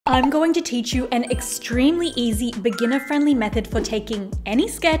I'm going to teach you an extremely easy, beginner-friendly method for taking any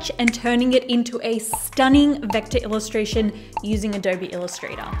sketch and turning it into a stunning vector illustration using Adobe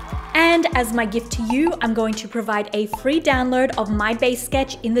Illustrator. And as my gift to you, I'm going to provide a free download of my base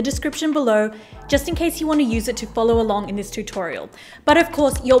sketch in the description below, just in case you want to use it to follow along in this tutorial. But of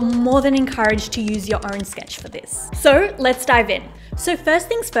course, you're more than encouraged to use your own sketch for this. So let's dive in. So first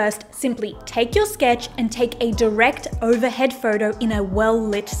things first, simply take your sketch and take a direct overhead photo in a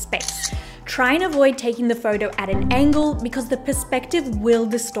well-lit space. Try and avoid taking the photo at an angle because the perspective will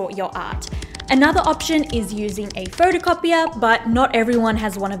distort your art. Another option is using a photocopier, but not everyone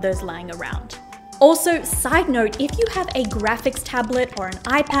has one of those lying around. Also, side note, if you have a graphics tablet or an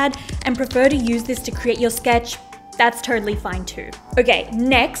iPad and prefer to use this to create your sketch, that's totally fine too. Okay,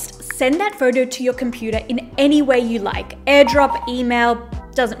 next, send that photo to your computer in any way you like. AirDrop, email,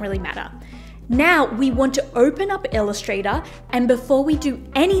 doesn't really matter. Now we want to open up Illustrator, and before we do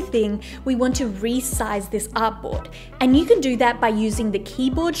anything, we want to resize this artboard. And you can do that by using the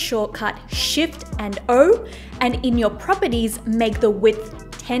keyboard shortcut Shift and O, and in your properties, make the width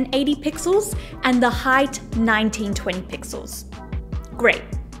 1080 pixels and the height 1920 pixels. Great.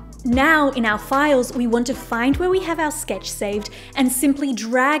 Now in our files, we want to find where we have our sketch saved and simply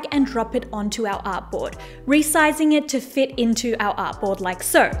drag and drop it onto our artboard, resizing it to fit into our artboard like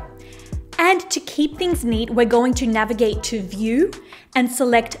so. And to keep things neat, we're going to navigate to View and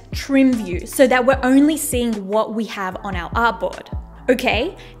select Trim View so that we're only seeing what we have on our artboard.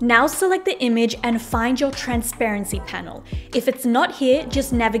 Okay, now select the image and find your transparency panel. If it's not here,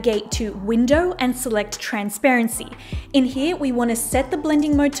 just navigate to Window and select Transparency. In here, we want to set the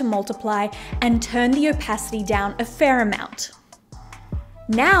blending mode to multiply and turn the opacity down a fair amount.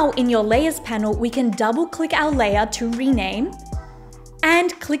 Now in your Layers panel, we can double click our layer to rename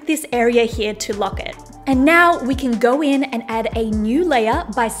and click this area here to lock it. And now we can go in and add a new layer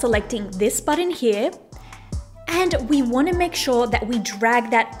by selecting this button here. And we want to make sure that we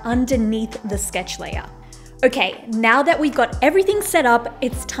drag that underneath the sketch layer. Okay, now that we've got everything set up,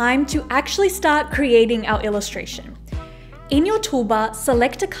 it's time to actually start creating our illustration. In your toolbar,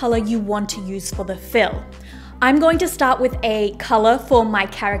 select a color you want to use for the fill. I'm going to start with a color for my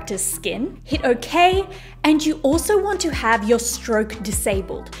character's skin. Hit OK, and you also want to have your stroke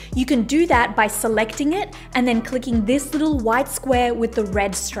disabled. You can do that by selecting it and then clicking this little white square with the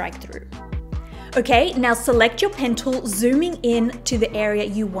red strike through. Okay, now select your pen tool, zooming in to the area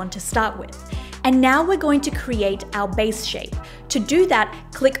you want to start with. And now we're going to create our base shape. To do that,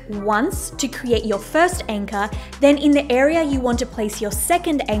 click once to create your first anchor, then in the area you want to place your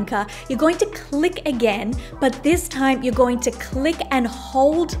second anchor, you're going to click again, but this time you're going to click and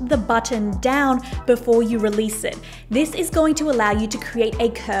hold the button down before you release it. This is going to allow you to create a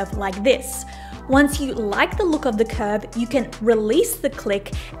curve like this. Once you like the look of the curve, you can release the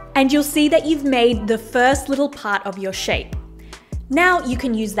click and you'll see that you've made the first little part of your shape. Now you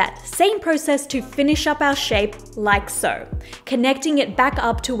can use that same process to finish up our shape like so, connecting it back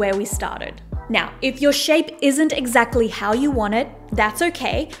up to where we started. Now, if your shape isn't exactly how you want it, that's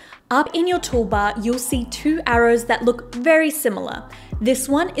okay. Up in your toolbar, you'll see two arrows that look very similar. This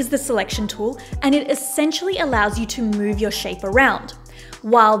one is the selection tool, and it essentially allows you to move your shape around,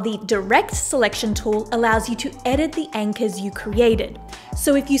 while the direct selection tool allows you to edit the anchors you created.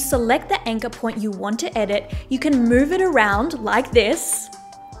 So if you select the anchor point you want to edit, you can move it around like this.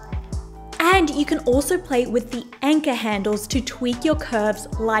 And you can also play with the anchor handles to tweak your curves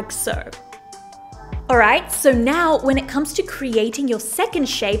like so. Alright, so now when it comes to creating your second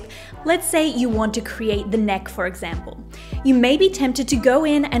shape, let's say you want to create the neck, for example. You may be tempted to go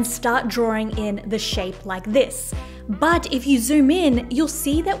in and start drawing in the shape like this. But if you zoom in, you'll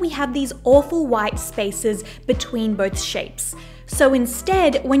see that we have these awful white spaces between both shapes. So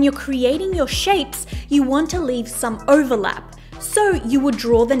instead, when you're creating your shapes, you want to leave some overlap. So you would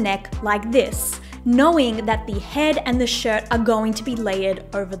draw the neck like this, knowing that the head and the shirt are going to be layered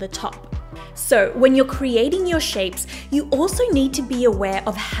over the top. So when you're creating your shapes, you also need to be aware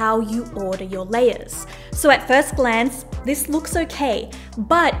of how you order your layers. So at first glance, this looks okay,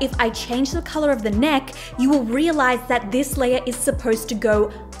 but if I change the color of the neck, you will realize that this layer is supposed to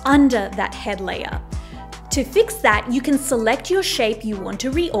go under that head layer. To fix that, you can select your shape you want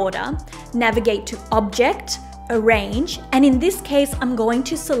to reorder, navigate to Object, Arrange, and in this case, I'm going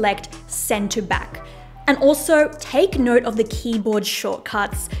to select Send to Back. And also take note of the keyboard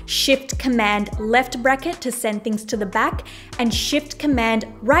shortcuts, Shift Command left bracket to send things to the back, and Shift Command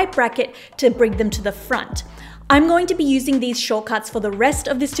right bracket to bring them to the front. I'm going to be using these shortcuts for the rest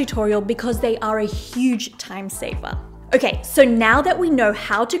of this tutorial because they are a huge time saver. Okay, so now that we know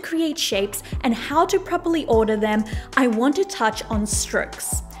how to create shapes and how to properly order them, I want to touch on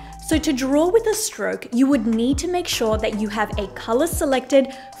strokes. So to draw with a stroke, you would need to make sure that you have a color selected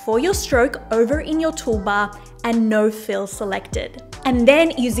for your stroke over in your toolbar and no fill selected. And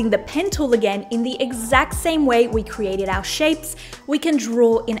then using the pen tool again, in the exact same way we created our shapes, we can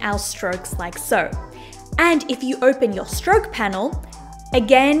draw in our strokes like so. And if you open your stroke panel,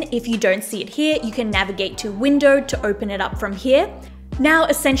 again, if you don't see it here, you can navigate to Window to open it up from here. Now,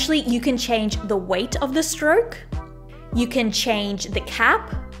 essentially, you can change the weight of the stroke, you can change the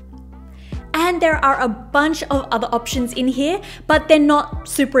cap, and there are a bunch of other options in here, but they're not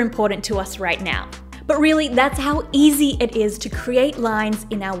super important to us right now. But really, that's how easy it is to create lines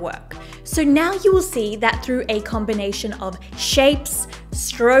in our work. So now you will see that through a combination of shapes,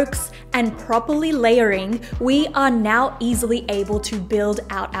 strokes, and properly layering, we are now easily able to build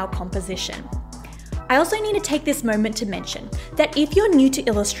out our composition. I also need to take this moment to mention that if you're new to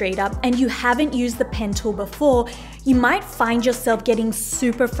Illustrator and you haven't used the pen tool before, you might find yourself getting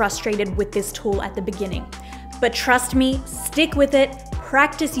super frustrated with this tool at the beginning. But trust me, stick with it,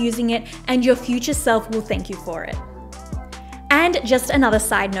 practice using it, and your future self will thank you for it. And just another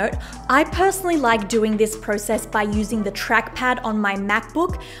side note, I personally like doing this process by using the trackpad on my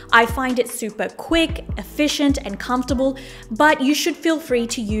MacBook. I find it super quick, efficient, and comfortable, but you should feel free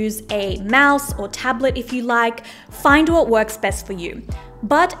to use a mouse or tablet if you like. Find what works best for you.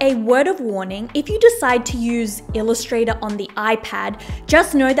 But a word of warning, if you decide to use Illustrator on the iPad,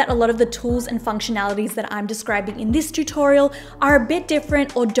 just know that a lot of the tools and functionalities that I'm describing in this tutorial are a bit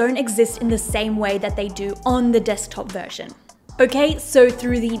different or don't exist in the same way that they do on the desktop version. Okay, so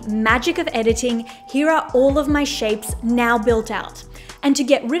through the magic of editing, here are all of my shapes now built out. And to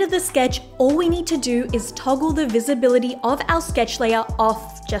get rid of the sketch, all we need to do is toggle the visibility of our sketch layer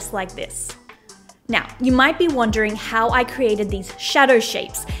off just like this. Now, you might be wondering how I created these shadow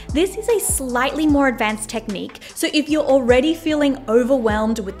shapes. This is a slightly more advanced technique, so if you're already feeling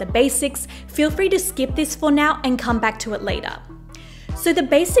overwhelmed with the basics, feel free to skip this for now and come back to it later. So the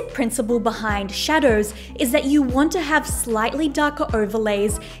basic principle behind shadows is that you want to have slightly darker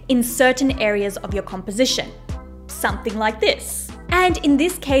overlays in certain areas of your composition. Something like this. And in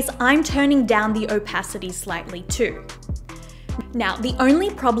this case, I'm turning down the opacity slightly too. Now, the only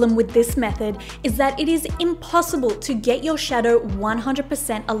problem with this method is that it is impossible to get your shadow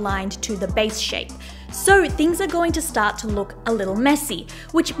 100% aligned to the base shape. So things are going to start to look a little messy,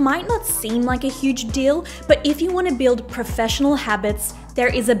 which might not seem like a huge deal, but if you want to build professional habits,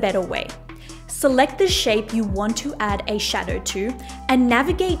 there is a better way. Select the shape you want to add a shadow to and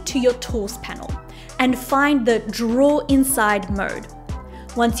navigate to your Tools panel and find the Draw Inside mode.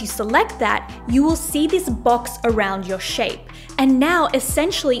 Once you select that, you will see this box around your shape. And now,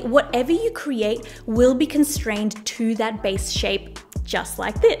 essentially, whatever you create will be constrained to that base shape, just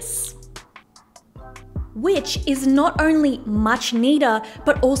like this. Which is not only much neater,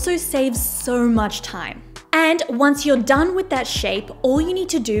 but also saves so much time. And once you're done with that shape, all you need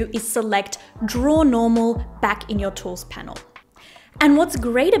to do is select Draw Normal back in your Tools panel. And what's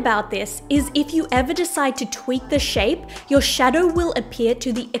great about this is if you ever decide to tweak the shape, your shadow will appear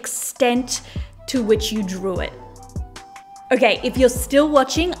to the extent to which you drew it. Okay, if you're still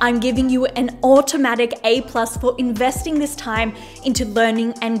watching, I'm giving you an automatic A+ for investing this time into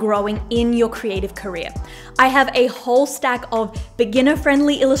learning and growing in your creative career. I have a whole stack of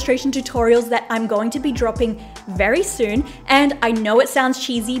beginner-friendly illustration tutorials that I'm going to be dropping very soon, and I know it sounds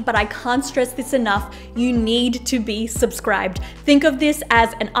cheesy, but I can't stress this enough. You need to be subscribed. Think of this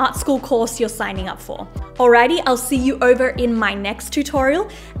as an art school course you're signing up for. Alrighty, I'll see you over in my next tutorial,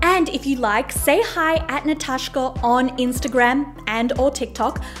 and if you like, say hi at Natashka on Instagram and or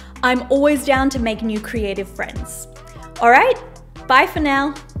TikTok. I'm always down to make new creative friends. All right, bye for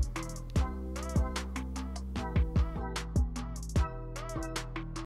now.